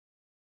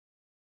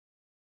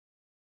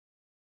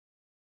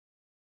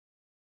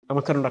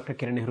నమస్కారం డాక్టర్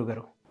కిరణ్ నెహ్రూ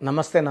గారు.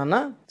 నమస్తే నాన్న.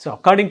 So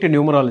according to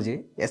numerology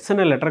yes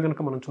అనే లెటర్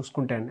కనుక మనం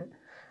చూసుకుంటే అండి,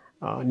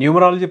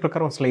 న్యూమరాలజీ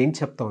ప్రకారం అసలు ఏం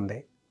చెప్తా ఉంది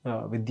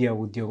విద్య,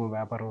 ఉద్యోగం,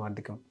 వ్యాపారం,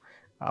 ఆర్థికం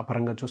ఆ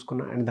పరంగా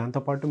చూసుకున్నా అండ్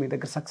దాంతోపాటు మీ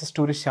దగ్గర సక్సెస్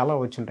స్టోరీస్ చాలా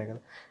వచ్చి ఉంటాయి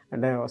కదా,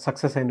 అంటే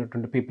సక్సెస్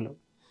అయినటువంటి పీపుల్.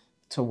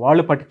 సో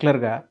వాళ్ళు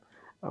పర్టికులర్గా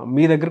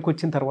మీ దగ్గరకు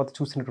వచ్చిన తర్వాత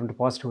చూసినటువంటి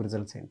పాజిటివ్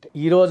రిజల్ట్స్ ఏంటి?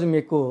 ఈరోజు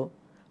మీకు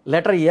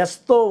లెటర్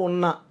ఎస్తో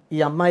ఉన్న ఈ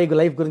అమ్మాయి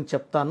లైఫ్ గురించి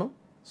చెప్తాను.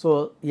 సో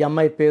ఈ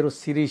అమ్మాయి పేరు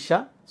శిరీష.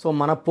 సో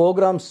మన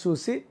ప్రోగ్రామ్స్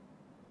చూసి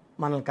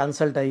మనల్ని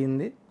కన్సల్ట్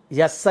అయ్యింది.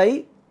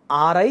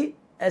 SIRISHA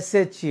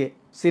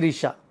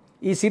శిరీష.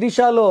 ఈ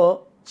శిరీషలో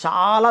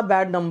చాలా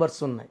బ్యాడ్ నెంబర్స్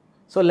ఉన్నాయి.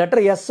 సో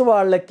లెటర్ ఎస్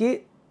వాళ్ళకి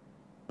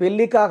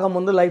పెళ్ళి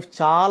కాకముందు లైఫ్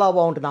చాలా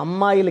బాగుంటుంది.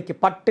 అమ్మాయిలకి,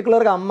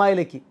 పర్టికులర్గా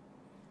అమ్మాయిలకి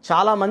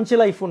చాలా మంచి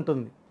లైఫ్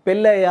ఉంటుంది.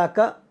 పెళ్ళి అయ్యాక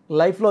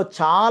లైఫ్లో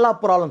చాలా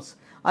ప్రాబ్లమ్స్,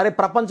 అరే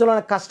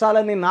ప్రపంచంలోని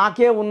కష్టాలన్నీ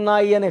నాకే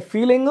ఉన్నాయి అనే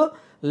ఫీలింగ్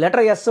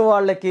లెటర్ ఎస్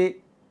వాళ్ళకి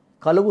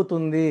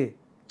కలుగుతుంది.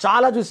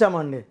 చాలా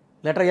చూసామండి.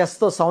 లెటర్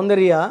ఎస్తో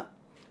సౌందర్య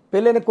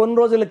పెళ్ళైన కొన్ని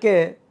రోజులకే,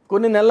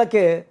 కొన్ని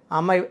నెలలకే ఆ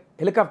అమ్మాయి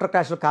హెలికాప్టర్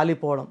క్రాష్లో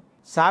కాలిపోవడం,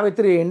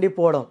 సావిత్రి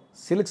ఎండిపోవడం,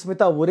 సిల్క్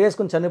స్మిత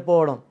ఉరేసుకుని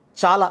చనిపోవడం,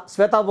 చాలా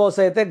శ్వేతా బోస్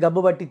అయితే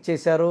గబ్బు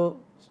పట్టించేశారు,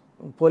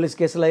 పోలీస్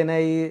కేసులు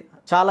అయినాయి,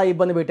 చాలా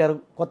ఇబ్బంది పెట్టారు.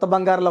 కొత్త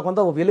బంగారులో కొంత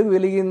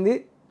వెలిగింది,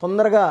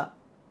 తొందరగా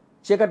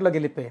చీకట్లోకి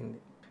వెళ్ళిపోయింది.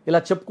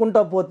 ఇలా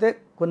చెప్పుకుంటూ పోతే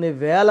కొన్ని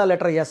వేల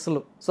లెటర్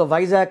ఎస్లు. సో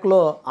వైజాగ్లో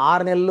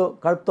 6 నెలలు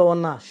కడుపుతో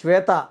ఉన్న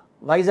శ్వేత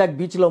వైజాగ్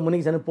బీచ్లో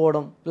మునిగి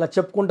చనిపోవడం, ఇలా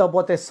చెప్పుకుంటూ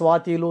పోతే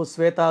స్వాతిలు,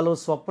 శ్వేతాలు,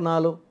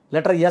 స్వప్నాలు.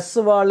 లెటర్ ఎస్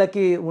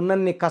వాళ్ళకి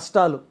ఉన్నన్ని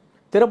కష్టాలు.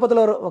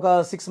 తిరుపతిలో ఒక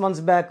 6 months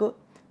బ్యాక్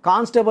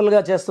కానిస్టేబుల్గా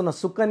చేస్తున్న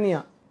సుకన్య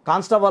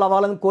కానిస్టేబుల్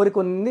అవ్వాలని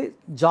కోరుకుంది.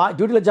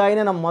 డ్యూటీలో జాయిన్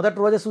అయిన మొదటి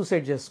రోజే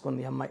సూసైడ్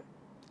చేసుకుంది అమ్మాయి.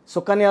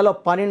 సుకన్యలో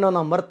 12వ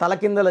నంబర్,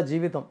 తలకిందల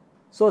జీవితం.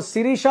 సో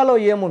శిరీషలో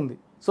ఏముంది?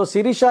 సో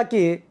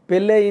శిరీషకి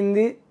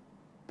పెళ్ళయింది.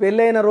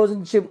 పెళ్ళైన రోజు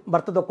నుంచి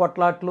భర్తతో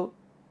కొట్లాట్లు,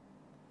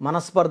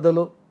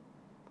 మనస్పర్ధలు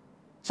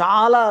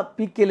చాలా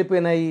పీక్కి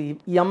వెళ్ళిపోయినాయి.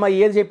 ఈ అమ్మాయి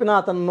ఏది చెప్పినా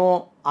అతను నో,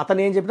 అతను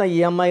ఏం చెప్పినా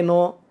ఈ అమ్మాయి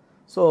నో.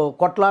 సో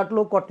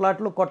కొట్లాట్లు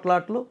కొట్లాట్లు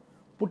కొట్లాట్లు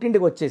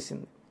పుట్టింటికి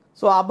వచ్చేసింది.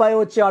 సో అబ్బాయి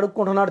వచ్చి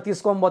అడుక్కుంటున్నాడు,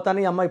 తీసుకొని పోతాను,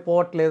 ఈ అమ్మాయి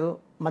పోవట్లేదు.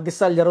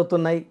 మధ్యస్థాలు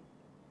జరుగుతున్నాయి,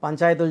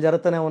 పంచాయతీలు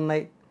జరుగుతూనే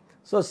ఉన్నాయి.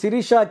 సో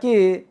శిరీషకి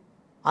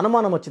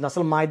అనుమానం వచ్చింది,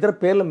 అసలు మా ఇద్దరు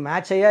పేర్లు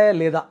మ్యాచ్ అయ్యాయా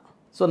లేదా,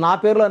 సో నా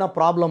పేరులో ఏమైనా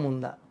ప్రాబ్లం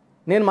ఉందా,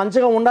 నేను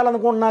మంచిగా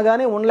ఉండాలనుకుంటున్నా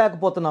కానీ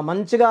ఉండలేకపోతున్నా,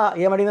 మంచిగా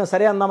ఏమడిగినా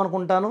సరే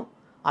అందామనుకుంటాను,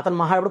 అతను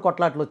మహాయుడు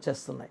కొట్లాట్లు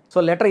వచ్చేస్తున్నాయి. సో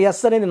లెటర్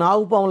ఎస్ అనేది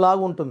నాగుపాము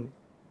లాగా ఉంటుంది.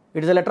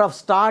 It is a letter of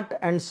start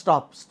and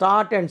stop,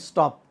 start and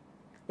stop.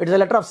 It is a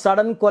letter of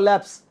sudden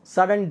collapse,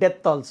 sudden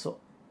death also.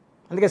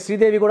 అందుకే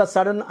శ్రీదేవి కూడా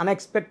సడన్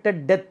అన్ఎక్స్పెక్టెడ్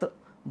డెత్.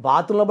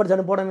 బాత్రూంలో పడి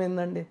చనిపోవడం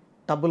ఏందండి,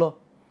 టబ్బులో.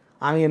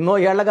 ఆమె ఎన్నో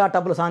ఏళ్లగా ఆ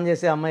టబ్బులో స్నానం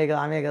చేసే అమ్మాయి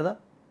ఆమె కదా,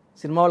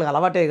 సినిమా వాళ్ళకి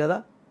అలవాటే కదా.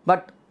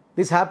 But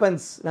this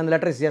happens when the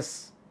letter is yes.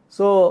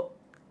 So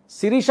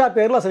Sirisha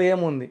పేరులో అసలు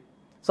ఏముంది?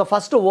 సో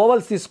ఫస్ట్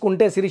ఓవల్స్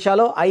తీసుకుంటే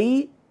శిరీషలో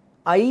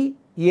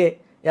IIA,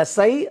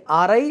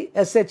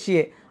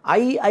 SIRISHA,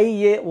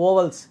 IIA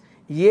ovals,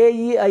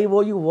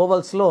 AEIOU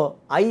ఓవల్స్లో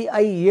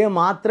IIA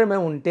మాత్రమే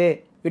ఉంటే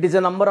it is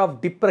a number of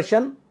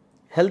depression,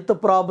 health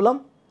problem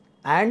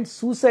and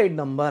suicide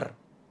number.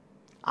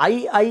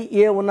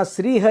 IIA ఉన్న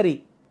శ్రీహరి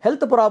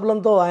హెల్త్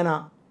ప్రాబ్లంతో ఆయన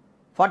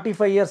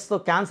 45 yearsతో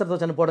క్యాన్సర్తో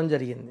చనిపోవడం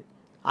జరిగింది.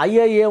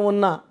 IIA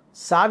ఉన్న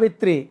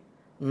సావిత్రి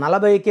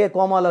 40K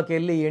కోమాలోకి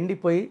వెళ్ళి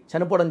ఎండిపోయి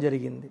చనిపోవడం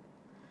జరిగింది.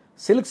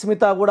 సిల్క్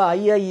స్మిత కూడా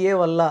IIA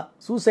వల్ల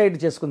సూసైడ్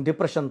చేసుకుంది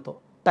డిప్రెషన్తో.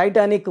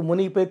 టైటానిక్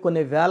మునిగిపోయి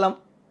కొన్ని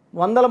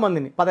వందల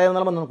మందిని,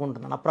 1500 మంది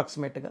అనుకుంటున్నాను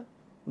అప్రాక్సిమేట్గా,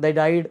 they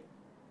died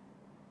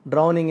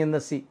drowning in the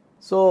see.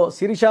 So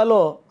శిరీషలో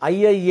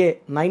IIA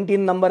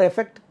 19 number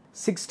effect,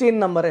 16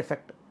 number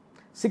effect.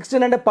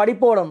 16 అంటే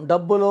పడిపోవడం,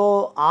 డబ్బులో,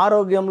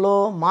 ఆరోగ్యంలో,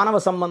 మానవ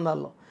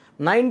సంబంధాల్లో.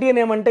 19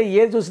 ఏమంటే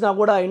ఏది చూసినా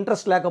కూడా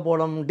ఇంట్రెస్ట్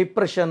లేకపోవడం,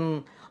 డిప్రెషన్,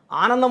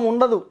 ఆనందం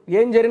ఉండదు,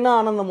 ఏం జరిగినా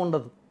ఆనందం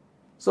ఉండదు.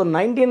 సో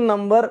 19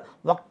 నంబర్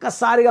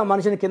ఒక్కసారిగా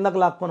మనిషిని కిందకు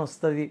లాక్కొని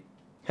వస్తుంది,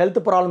 హెల్త్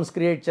ప్రాబ్లమ్స్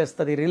క్రియేట్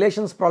చేస్తుంది,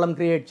 రిలేషన్స్ ప్రాబ్లం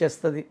క్రియేట్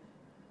చేస్తుంది,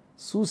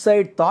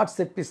 సూసైడ్ థాట్స్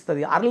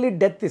తెప్పిస్తుంది, అర్లీ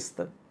డెత్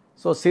ఇస్తుంది.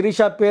 సో శిరీష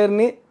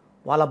పేరుని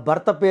వాళ్ళ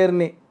భర్త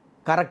పేరుని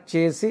కరెక్ట్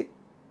చేసి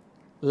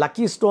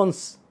లక్కీ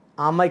స్టోన్స్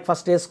ఆ అమ్మాయికి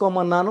ఫస్ట్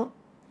వేసుకోమన్నాను.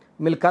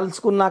 మీరు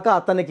కలుసుకున్నాక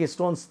అతనికి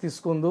స్టోన్స్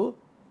తీసుకుందు,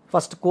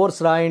 ఫస్ట్ కోర్స్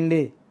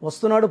రాయండి.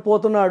 వస్తున్నాడు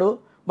పోతున్నాడు,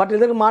 బట్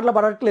ఇద్దరికి మాటలు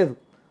పడట్లేదు.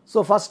 సో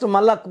ఫస్ట్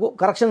మళ్ళీ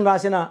కరెక్షన్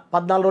రాసిన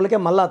 14 రోజులకే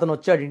మళ్ళీ అతను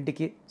వచ్చాడు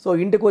ఇంటికి. సో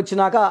ఇంటికి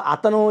వచ్చినాక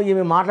అతను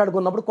ఈమె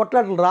మాట్లాడుకున్నప్పుడు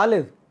కొట్లాటలు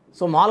రాలేదు.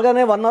 సో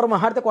మామూలుగానే 1 hour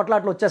మాట్లాడితే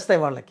కొట్లాటలు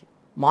వచ్చేస్తాయి వాళ్ళకి.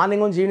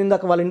 మార్నింగ్ నుంచి ఈవినింగ్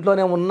దాకా వాళ్ళ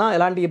ఇంట్లోనే ఉన్నా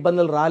ఎలాంటి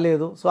ఇబ్బందులు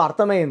రాలేదు. సో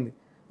అర్థమైంది,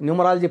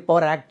 న్యూమరాలజీ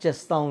పవర్ యాక్ట్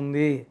చేస్తూ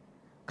ఉంది,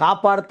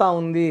 కాపాడుతూ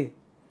ఉంది.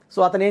 సో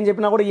అతను ఏం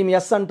చెప్పినా కూడా ఈమె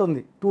ఎస్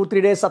అంటుంది.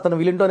 2-3 days అతను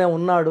వీళ్ళింట్లోనే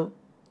ఉన్నాడు,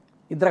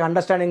 ఇద్దరికి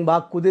అండర్స్టాండింగ్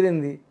బాగా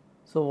కుదిరింది.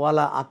 సో వాళ్ళ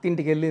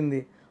అత్తింటికి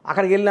వెళ్ళింది,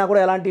 అక్కడికి వెళ్ళినా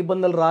కూడా ఎలాంటి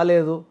ఇబ్బందులు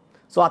రాలేదు.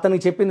 సో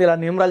అతనికి చెప్పింది, ఇలా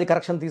న్యూమరాలజీ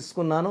కరెక్షన్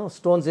తీసుకున్నాను,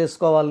 స్టోన్స్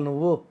వేసుకోవాలి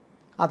నువ్వు.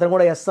 అతను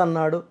కూడా ఎస్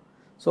అన్నాడు.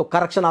 సో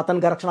కరెక్షన్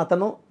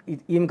అతను,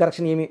 ఈమె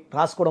కరెక్షన్ ఈమె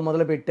రాసుకోవడం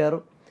మొదలుపెట్టారు.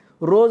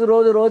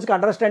 రోజుకి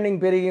అండర్స్టాండింగ్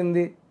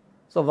పెరిగింది.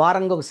 సో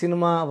వారానికి ఒక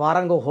సినిమా,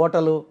 వారానికి ఒక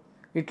హోటలు,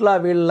 ఇట్లా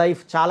వీళ్ళ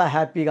లైఫ్ చాలా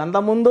హ్యాపీగా.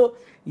 అంతకుముందు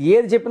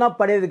ఏది చెప్పినా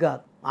పడేది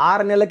కాదు.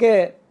 6 నెలలకే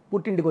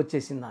పుట్టింటికి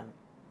వచ్చేసింది ఆమె.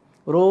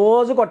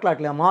 రోజు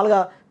కొట్లాట్లే. మామూలుగా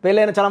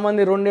పెళ్ళైన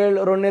చాలామంది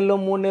 2 నెలలు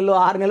 3 నెలలు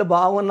 6 నెలలు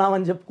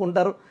బాగున్నామని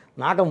చెప్పుకుంటారు.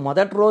 నాకు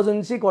మొదటి రోజు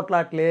నుంచి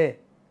కొట్లాట్లే.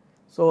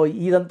 సో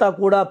ఇదంతా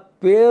కూడా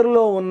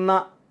పేరులో ఉన్న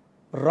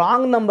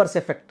రాంగ్ నంబర్స్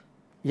ఎఫెక్ట్.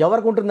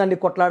 ఎవరికి ఉంటుందండి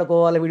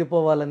కొట్లాడుకోవాలి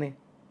విడిపోవాలని?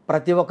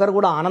 ప్రతి ఒక్కరు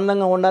కూడా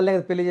ఆనందంగా ఉండాలనే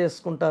పెళ్లి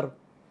చేసుకుంటారు.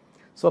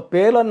 సో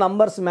పేరులో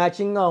నంబర్స్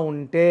మ్యాచింగ్గా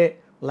ఉంటే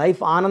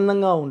లైఫ్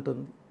ఆనందంగా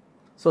ఉంటుంది.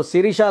 సో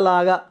శిరీష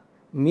లాగా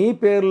మీ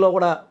పేరులో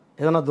కూడా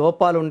ఏదైనా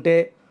లోపాలు ఉంటే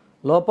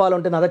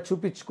నా దగ్గర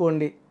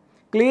చూపించుకోండి.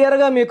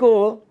 క్లియర్గా మీకు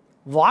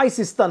వాయిస్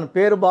ఇస్తాను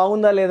పేరు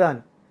బాగుందా లేదా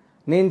అని.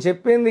 నేను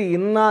చెప్పింది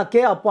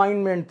ఇన్నాకే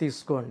అపాయింట్మెంట్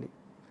తీసుకోండి.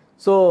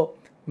 సో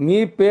మీ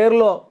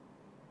పేరులో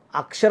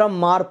అక్షరం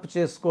మార్పు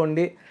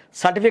చేసుకోండి.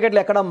 సర్టిఫికెట్లు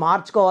ఎక్కడ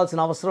మార్చుకోవాల్సిన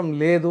అవసరం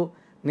లేదు.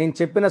 నేను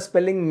చెప్పిన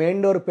స్పెల్లింగ్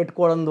మెయిన్ డోర్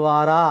పెట్టుకోవడం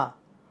ద్వారా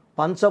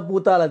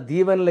పంచభూతాల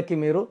దీవెనలకి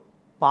మీరు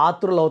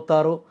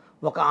పాత్రులవుతారు.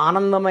 ఒక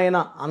ఆనందమైన,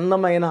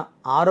 అందమైన,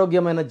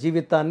 ఆరోగ్యమైన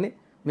జీవితాన్ని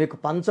మీకు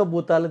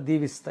పంచభూతాలు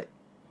దీవిస్తాయి.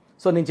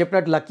 సో నేను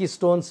చెప్పినట్టు లక్కీ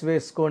స్టోన్స్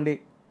వేసుకోండి,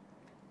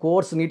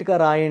 కోర్స్ నీట్గా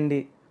రాయండి,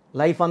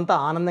 లైఫ్ అంతా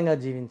ఆనందంగా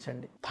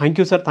జీవించండి. Thank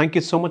you sir, thank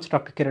you so much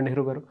doctor Kiran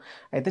Nehru గారు.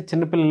 అయితే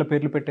చిన్నపిల్లల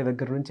పేర్లు పెట్టే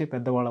దగ్గర నుంచి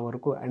పెద్దవాళ్ళ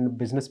వరకు అండ్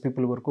బిజినెస్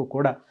పీపుల్ వరకు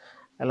కూడా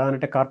ఎలా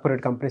అంటే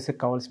కార్పొరేట్ కంపెనీస్కి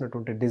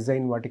కావాల్సినటువంటి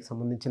డిజైన్ వాటికి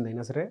సంబంధించింది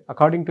అయినా సరే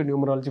అకార్డింగ్ టు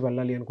న్యూమరాలజీ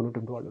వెళ్ళాలి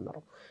అనుకున్నటువంటి వాళ్ళు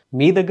ఉన్నారు.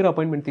 మీ దగ్గర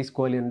అపాయింట్మెంట్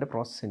తీసుకోవాలి అంటే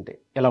ప్రాసెస్ ఏంటి,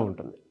 ఎలా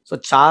ఉంటుంది? సో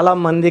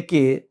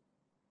చాలామందికి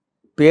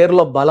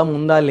పేరులో బలం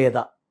ఉందా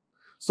లేదా?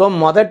 సో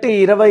మొదటి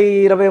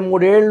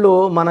 20-23 ఏళ్ళు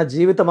మన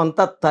జీవితం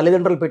అంతా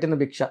తల్లిదండ్రులు పెట్టిన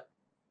భిక్ష.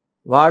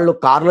 వాళ్ళు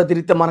కారులో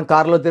తిరిగితే మనం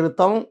కారులో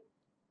తిరుగుతాం,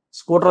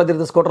 స్కూటర్లో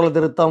తిరిగితే స్కూటర్లో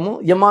తిరుగుతాము,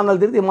 విమానాలు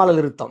తిరిగితే విమానాలు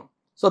తిరుగుతాం.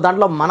 సో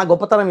దాంట్లో మన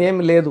గొప్పతనం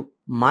ఏమి లేదు.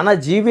 మన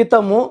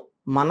జీవితము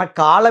మన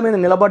కాళ్ళ మీద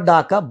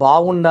నిలబడ్డాక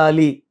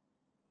బాగుండాలి.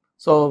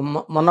 సో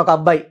మొన్న ఒక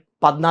అబ్బాయి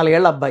 14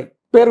 ఏళ్ళ అబ్బాయి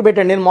పేరు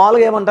పెట్టండి. నేను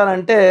మామూలుగా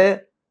ఏమంటానంటే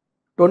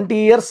 20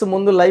 ఇయర్స్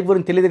ముందు లైఫ్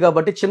గురించి తెలియదు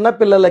కాబట్టి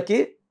చిన్నపిల్లలకి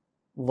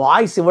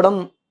వాయిస్ ఇవ్వడం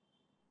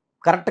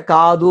కరెక్ట్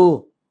కాదు.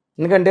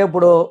 ఎందుకంటే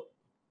ఇప్పుడు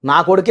నా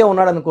కొడుకే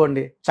ఉన్నాడు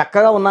అనుకోండి,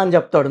 చక్కగా ఉన్నా అని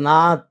చెప్తాడు.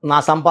 నా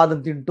సంపాదన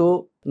తింటూ,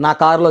 నా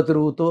కారులో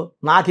తిరుగుతూ,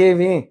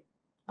 నాకేమి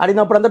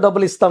అడిగినప్పుడు అంతా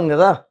డబ్బులు ఇస్తాం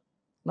కదా,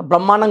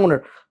 బ్రహ్మాండంగా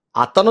ఉన్నాడు.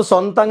 అతను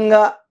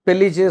సొంతంగా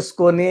పెళ్లి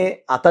చేసుకొని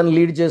అతను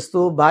లీడ్ చేస్తూ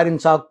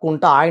భార్యను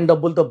చాక్కుంటూ ఆయన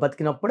డబ్బులతో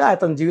బతికినప్పుడే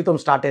అతని జీవితం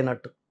స్టార్ట్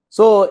అయినట్టు.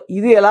 సో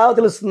ఇది ఎలా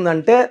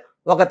తెలుస్తుందంటే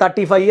ఒక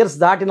 35 ఇయర్స్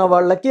దాటిన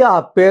వాళ్ళకి ఆ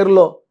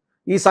పేరులో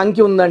ఈ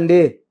సంఖ్య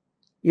ఉందండి,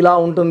 ఇలా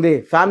ఉంటుంది,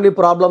 ఫ్యామిలీ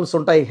ప్రాబ్లమ్స్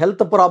ఉంటాయి,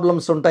 హెల్త్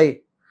ప్రాబ్లమ్స్ ఉంటాయి.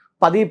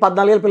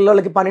 10-14 ఏళ్ళ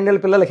పిల్లలకి 12 ఏళ్ళ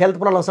పిల్లలకి హెల్త్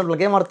ప్రాబ్లమ్స్ అంటే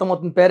వాళ్ళకి ఏం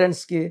అర్థమవుతుంది?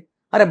 పేరెంట్స్కి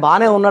అరే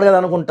బాగానే ఉన్నాడు కదా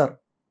అనుకుంటారు.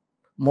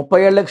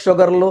 30 ఏళ్ళకి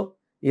షుగర్లు,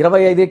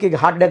 25కి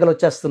హార్ట్ అటాక్లు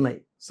వచ్చేస్తున్నాయి.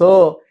 సో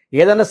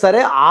ఏదైనా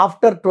సరే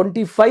ఆఫ్టర్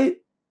 25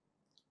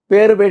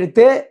 పేరు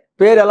పెడితే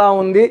పేరు ఎలా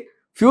ఉంది,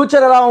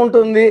 ఫ్యూచర్ ఎలా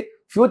ఉంటుంది,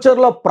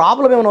 ఫ్యూచర్లో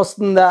ప్రాబ్లం ఏమైనా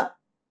వస్తుందా,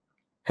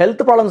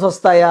 హెల్త్ ప్రాబ్లమ్స్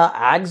వస్తాయా,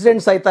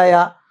 యాక్సిడెంట్స్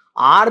అవుతాయా,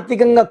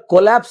 ఆర్థికంగా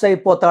కొలాప్స్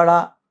అయిపోతాడా,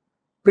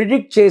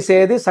 ప్రిడిక్ట్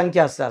చేసేది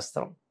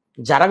సంఖ్యాశాస్త్రం.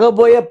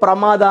 జరగబోయే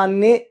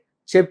ప్రమాదాన్ని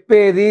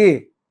చెప్పేది,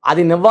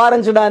 అది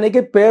నివారించడానికి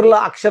పేర్ల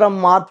అక్షరం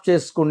మార్పు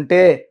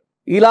చేసుకుంటే,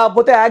 ఇలా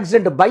పోతే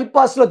యాక్సిడెంట్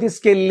బైపాస్లో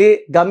తీసుకెళ్ళి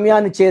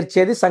గమ్యాన్ని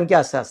చేర్చేది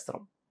సంఖ్యాశాస్త్రం.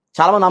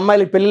 చాలామంది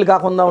అమ్మాయిలకి పెళ్ళిళ్ళు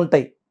కాకుండా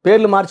ఉంటాయి,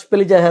 పేర్లు మార్చి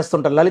పెళ్లి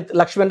చేసేస్తుంటారు.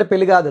 లక్ష్మి అంటే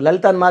పెళ్లి కాదు,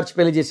 లలితాన్ని మార్చి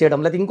పెళ్లి చేసేయడం,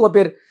 లేకపోతే ఇంకో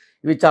పేరు.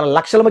 ఇవి చాలా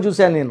లక్షలమ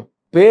చూశాను నేను.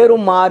 పేరు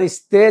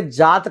మారిస్తే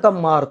జాతకం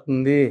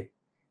మారుతుంది.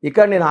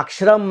 ఇక్కడ నేను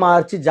అక్షరం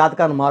మార్చి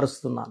జాతకాన్ని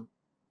మారుస్తున్నాను.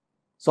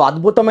 సో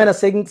అద్భుతమైన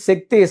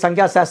శక్తి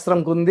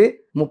సంఖ్యాశాస్త్రంకి ఉంది.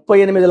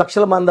 38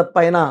 లక్షల మంది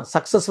పైన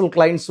సక్సెస్ఫుల్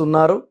క్లయింట్స్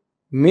ఉన్నారు.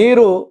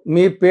 మీరు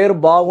మీ పేరు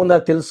బాగుందా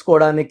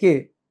తెలుసుకోవడానికి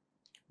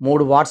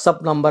 3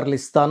 వాట్సాప్ నంబర్లు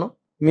ఇస్తాను.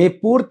 మీ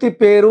పూర్తి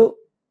పేరు,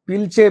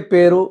 పిలిచే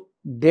పేరు,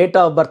 డేట్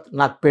ఆఫ్ బర్త్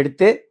నాకు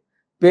పెడితే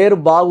పేరు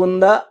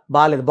బాగుందా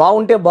బాగాలేదు,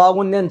 బాగుంటే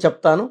బాగుంది అని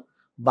చెప్తాను,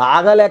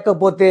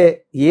 బాగాలేకపోతే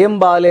ఏం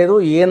బాగాలేదు,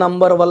 ఏ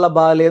నంబర్ వల్ల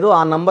బాగాలేదు, ఆ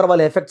నంబర్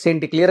వల్ల ఎఫెక్ట్స్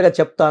ఏంటి క్లియర్గా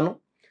చెప్తాను.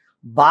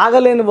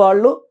 బాగలేని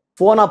వాళ్ళు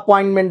ఫోన్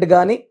అపాయింట్మెంట్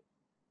కానీ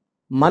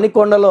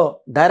మణికొండలో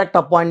డైరెక్ట్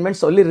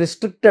అపాయింట్మెంట్స్ ఓన్లీ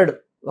రిస్ట్రిక్టెడ్,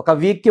 ఒక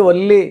వీక్కి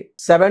ఓన్లీ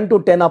 7 to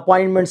 10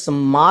 అపాయింట్మెంట్స్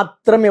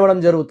మాత్రం ఇవ్వడం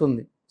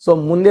జరుగుతుంది. సో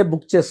ముందే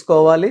బుక్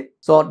చేసుకోవాలి.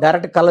 సో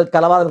డైరెక్ట్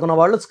కలవాలనుకున్న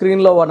వాళ్ళు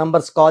స్క్రీన్లో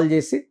నంబర్స్ కాల్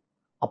చేసి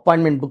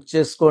అపాయింట్మెంట్ బుక్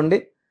చేసుకోండి.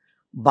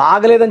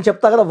 బాగలేదని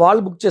చెప్తా కదా,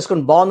 వాళ్ళు బుక్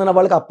చేసుకోండి. బాగుందన్న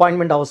వాళ్ళకి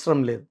అపాయింట్మెంట్ అవసరం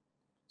లేదు.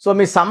 సో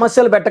మీ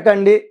సమస్యలు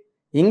పెట్టకండి,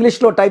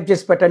 ఇంగ్లీష్లో టైప్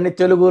చేసి పెట్టండి,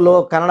 తెలుగులో,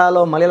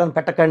 కన్నడలో, మలయాళం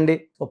పెట్టకండి.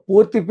 సో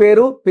పూర్తి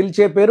పేరు,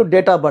 పిలిచే పేరు,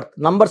 డేట్ ఆఫ్ బర్త్,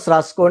 నంబర్స్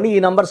రాసుకోండి. ఈ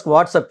నంబర్స్కి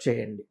వాట్సాప్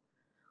చేయండి.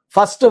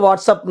 ఫస్ట్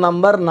వాట్సాప్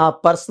నంబర్ నా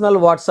personal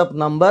WhatsApp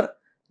number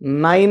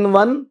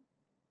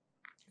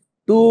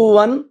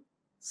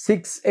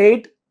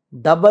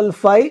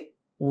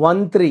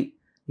 9121685513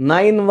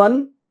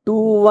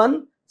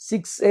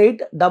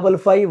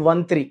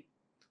 9121685513.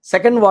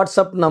 Second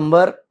WhatsApp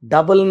number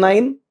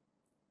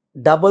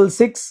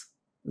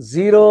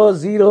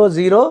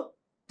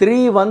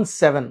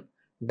 9966000317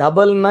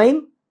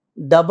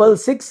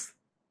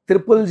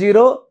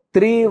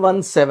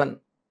 9966000317.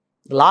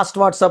 Last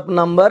WhatsApp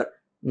number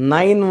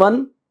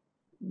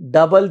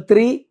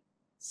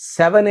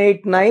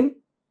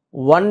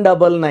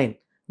 9133789199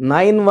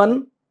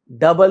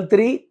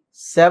 9133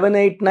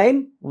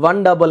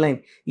 789-199.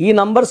 ఈ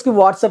నంబర్స్కి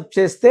వాట్సాప్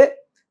చేస్తే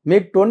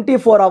మీకు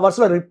 24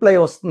 అవర్స్లో రిప్లై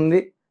వస్తుంది.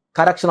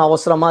 కరెక్షన్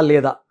అవసరమా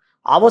లేదా,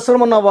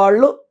 అవసరం ఉన్న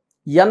వాళ్ళు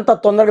ఎంత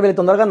తొందరగా వెళ్ళి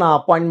తొందరగా నా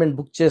అపాయింట్మెంట్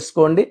బుక్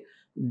చేసుకోండి.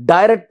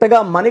 డైరెక్ట్గా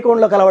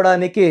మణికొండలో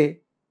కలవడానికి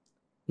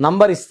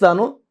నంబర్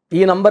ఇస్తాను.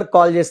 ఈ నంబర్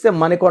కాల్ చేస్తే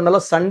మణికొండలో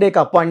సండేకి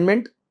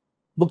అపాయింట్మెంట్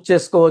బుక్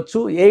చేసుకోవచ్చు.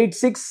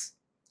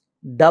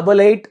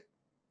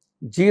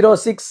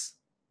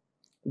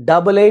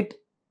 8688068888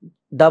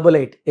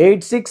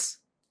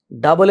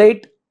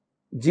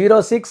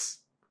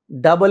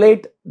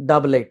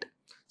 8688068888.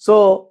 సో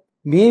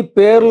మీ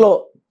పేరులో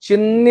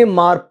చిన్ని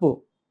మార్పు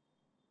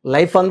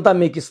లైఫ్ అంతా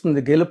మీకు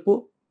ఇస్తుంది గెలుపు.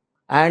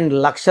 అండ్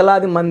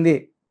లక్షలాది మంది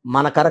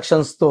మన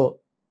కరెక్షన్స్తో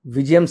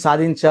విజయం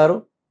సాధించారు.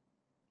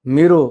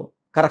 మీరు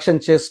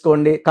కరెక్షన్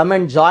చేసుకోండి. Come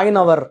and join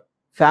our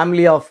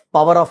family of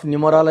power of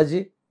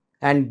numerology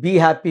and be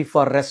happy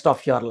for rest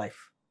of your life.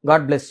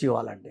 God bless you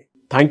all అండి.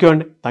 థ్యాంక్ యూ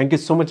అండి. Thank you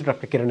so much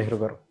doctor Kiran Nehru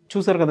గారు.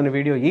 చూసారు కదండి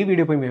వీడియో. ఈ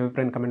వీడియోపై మీ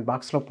అభిప్రాయం కమెంట్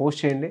బాక్స్లో పోస్ట్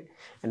చేయండి.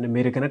 అండ్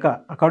మీరు కనుక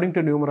according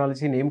to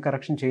numerology name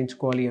correction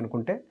చేయించుకోవాలి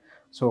అనుకుంటే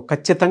సో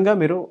ఖచ్చితంగా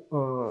మీరు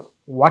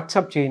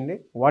వాట్సాప్ చేయండి.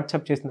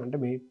 వాట్సాప్ చేసిందంటే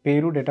మీ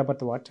పేరు, డేట్ ఆఫ్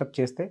బర్త్ వాట్సాప్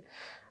చేస్తే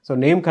సో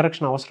నేమ్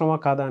కరెక్షన్ అవసరమా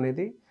కాదా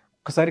అనేది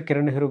ఒకసారి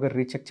కిరణ్ నెహ్రూ గారు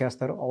రీచెక్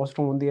చేస్తారు.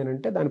 అవసరం ఉంది అని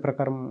అంటే దాని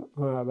ప్రకారం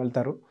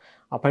వెళ్తారు.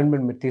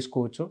 అపాయింట్మెంట్ మీరు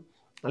తీసుకోవచ్చు.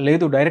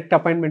 లేదు డైరెక్ట్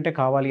అపాయింట్మెంటే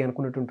కావాలి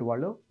అనుకున్నటువంటి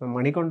వాళ్ళు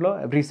మణికొండలో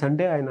ఎవ్రీ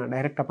సండే ఆయన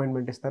డైరెక్ట్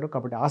అపాయింట్మెంట్ ఇస్తారు.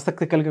 కాబట్టి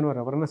ఆసక్తి కలిగిన వారు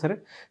ఎవరైనా సరే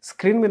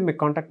స్క్రీన్ మీద మీకు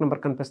కాంటాక్ట్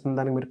నెంబర్ కనిపిస్తుంది.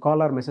 దానికి మీరు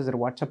కాల్ ఆర్ మెసేజ్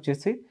వాట్సాప్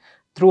చేసి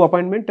త్రూ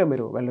అపాయింట్మెంట్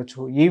మీరు వెళ్ళొచ్చు.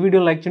 ఈ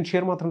వీడియో లైక్ చేయండి,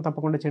 షేర్ మాత్రం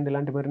తప్పకుండా చేయండి.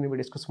 ఇలాంటి మరిన్ని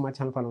వీడియోస్ కోసం మా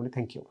ఛానల్ ఫాలో అవ్వండి.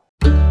 Thank you.